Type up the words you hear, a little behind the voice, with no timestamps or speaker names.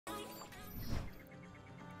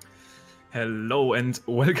Hello and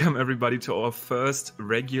welcome everybody to our first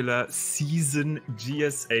regular season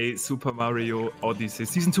GSA Super Mario Odyssey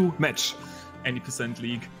Season 2 match. Any percent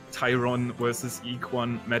league, Tyron versus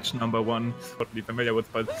Equan, match number 1. Not be familiar with,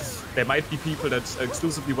 but there might be people that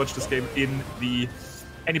exclusively watch this game in the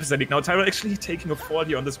any percent league. Now Tyron actually taking a fall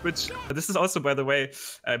here on this bridge. This is also, by the way,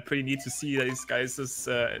 pretty neat to see these guys'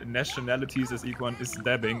 nationalities as Equan is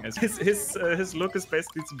dabbing. As his look is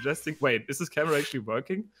basically suggesting, wait, is this camera actually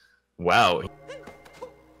working? Wow.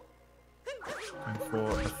 And for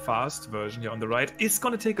a fast version here on the right, it's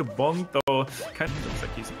gonna take a bonk though. Kind of looks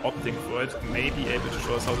like he's opting for it. Maybe able to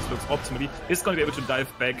show us how this looks optimally. Is gonna be able to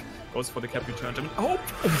dive back. Goes for the cap return. Oh!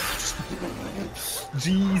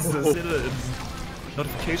 Jesus!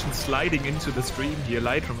 Notification sliding into the stream here.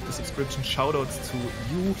 Lightroom with the subscription. Shoutouts to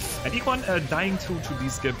you. And Equan dying to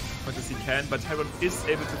de-skip much as he can, but Tyron is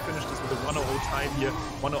able to finish this with a 1:00 time here.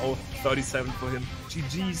 1:00:37 for him.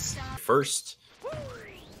 GG's. First,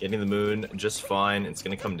 getting the moon just fine. It's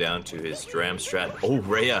going to come down to his dram strat. Oh,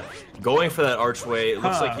 Rhea going for that archway. It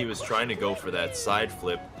looks like he was trying to go for that side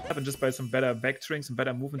flip. Happened just by some better backtrings, some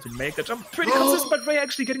better movement to make that jump. Pretty consistent, but Rhea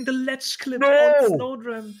actually getting the ledge clip on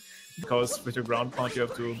Snowdram. Because with your ground pound, you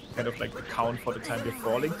have to kind of like account for the time you're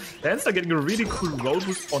falling. Then start getting a really cool road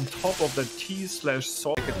boost on top of the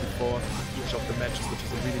T/saw before each of the matches, which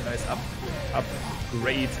is a really nice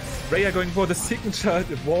upgrade. Rhea going for the signature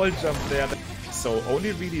wall jump there. So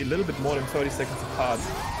only really a little bit more than 30 seconds apart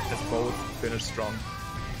as both finish strong.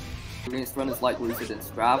 This run is like losing than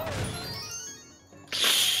Strav.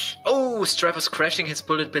 Oh, Strav was crashing his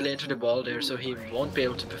bullet bill into the wall there, so he won't be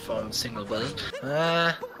able to perform single well.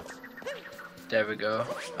 There we go.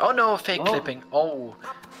 Oh no, fake clipping. Oh,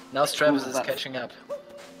 now Stravis is catching up.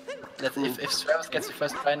 If Stravis gets the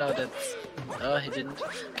first try now, that's... Oh, he didn't.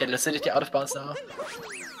 Okay, Lucidity out of bounds now.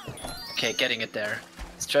 Okay, getting it there.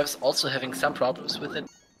 Stravis also having some problems with it.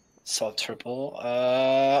 Salt triple.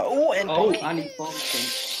 Oh, and and he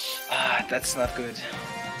bumped. Ah, that's not good.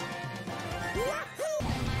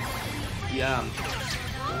 Yeah.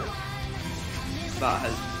 That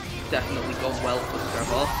has definitely gone well for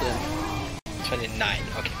Strav. 29,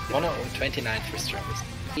 okay. 1:29 for Stravis.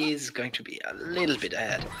 He's going to be a little bit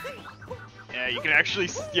ahead. Yeah, you can actually,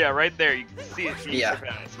 right there, you can see it. Yeah,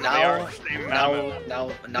 now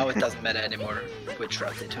it doesn't matter anymore which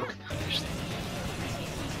route they took.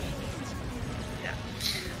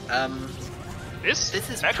 Yeah. This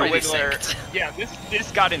is pretty synced. Yeah,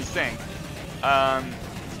 this got in sync.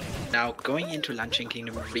 Now going into Luncheon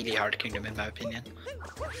Kingdom, really hard kingdom in my opinion.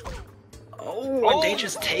 Oh, and they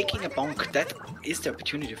just taking a bonk. That is the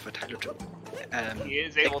opportunity for Tyler to. He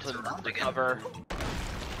is able to recover.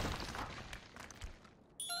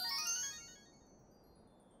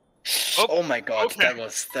 Oh my god, okay.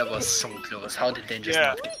 that was so close. How did they just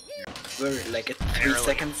not get here? We're like at 3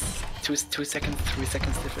 seconds, 2 seconds, 3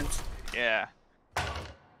 seconds difference. Yeah.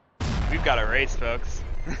 We've got a race, folks.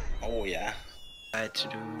 Oh yeah. I had to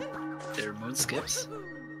do their moon skips.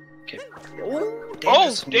 Okay.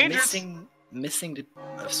 Oh, dangerous! Missing the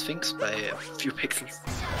Sphinx by a few pixels.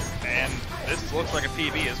 And this looks like a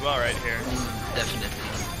PB as well right here. Definitely.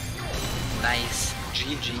 Nice.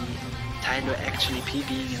 GG. Tyler actually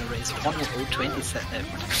PBing in a race. 1:27.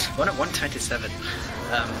 1:27.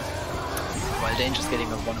 While Danger's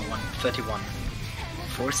getting a 1:31.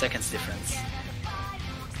 4 seconds difference.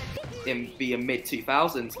 In the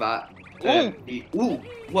mid-2000s, that.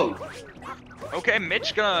 Whoa. Okay,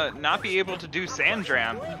 Mitch gonna not be able to do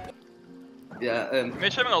Sandram. Yeah,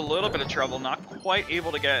 Mitch having a little bit of trouble, not quite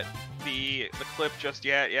able to get the clip just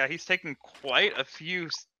yet. Yeah, he's taking quite a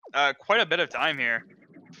bit of time here.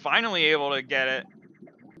 Finally able to get it.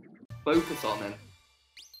 Focus on him.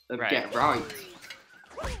 And get right.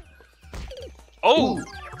 Oh!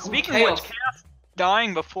 Speaking of which, Chaos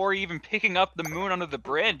dying before even picking up the moon under the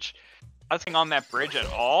bridge. Nothing on that bridge at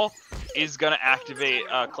all is gonna activate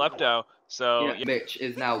Klepto. So yeah, Mitch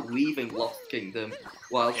is now leaving Lost Kingdom,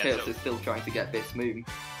 while Chaos is still trying to get this moon.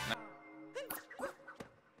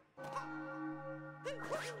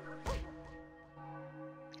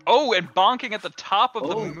 Oh, and bonking at the top of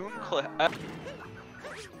the moon cliff.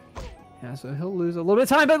 Yeah, so he'll lose a little bit of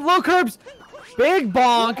time, but low curbs! Big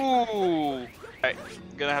bonk! Ooh! Right,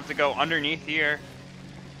 gonna have to go underneath here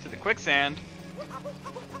to the quicksand.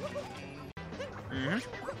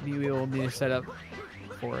 Maybe we'll need to set up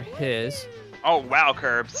for his. Oh wow,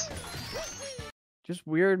 curbs. Just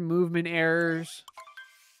weird movement errors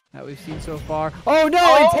that we've seen so far. Oh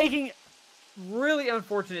no, and taking really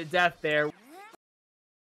unfortunate death there.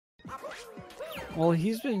 Well,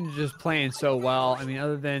 he's been just playing so well. I mean,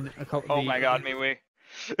 other than a couple. Oh my god, MeWe.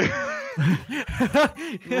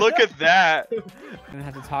 Look at that. I'm gonna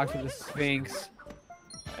have to talk to the Sphinx.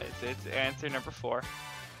 It's answer number 4.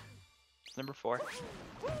 It's number 4.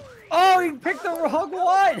 Oh, he picked the wrong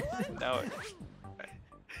one! No.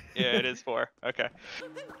 Yeah, it is 4. Okay.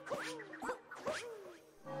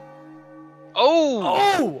 Oh!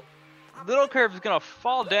 Oh! Little Curve is gonna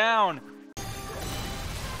fall down.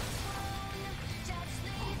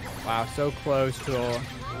 Wow, so close to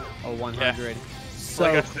a 100. So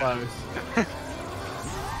Like I close.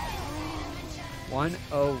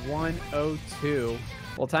 101.02.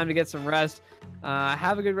 Well, time to get some rest.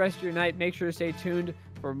 Have a good rest of your night. Make sure to stay tuned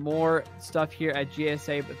for more stuff here at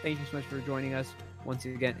GSA. But thank you so much for joining us once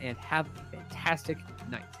again, and have a fantastic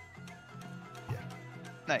night.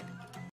 Night.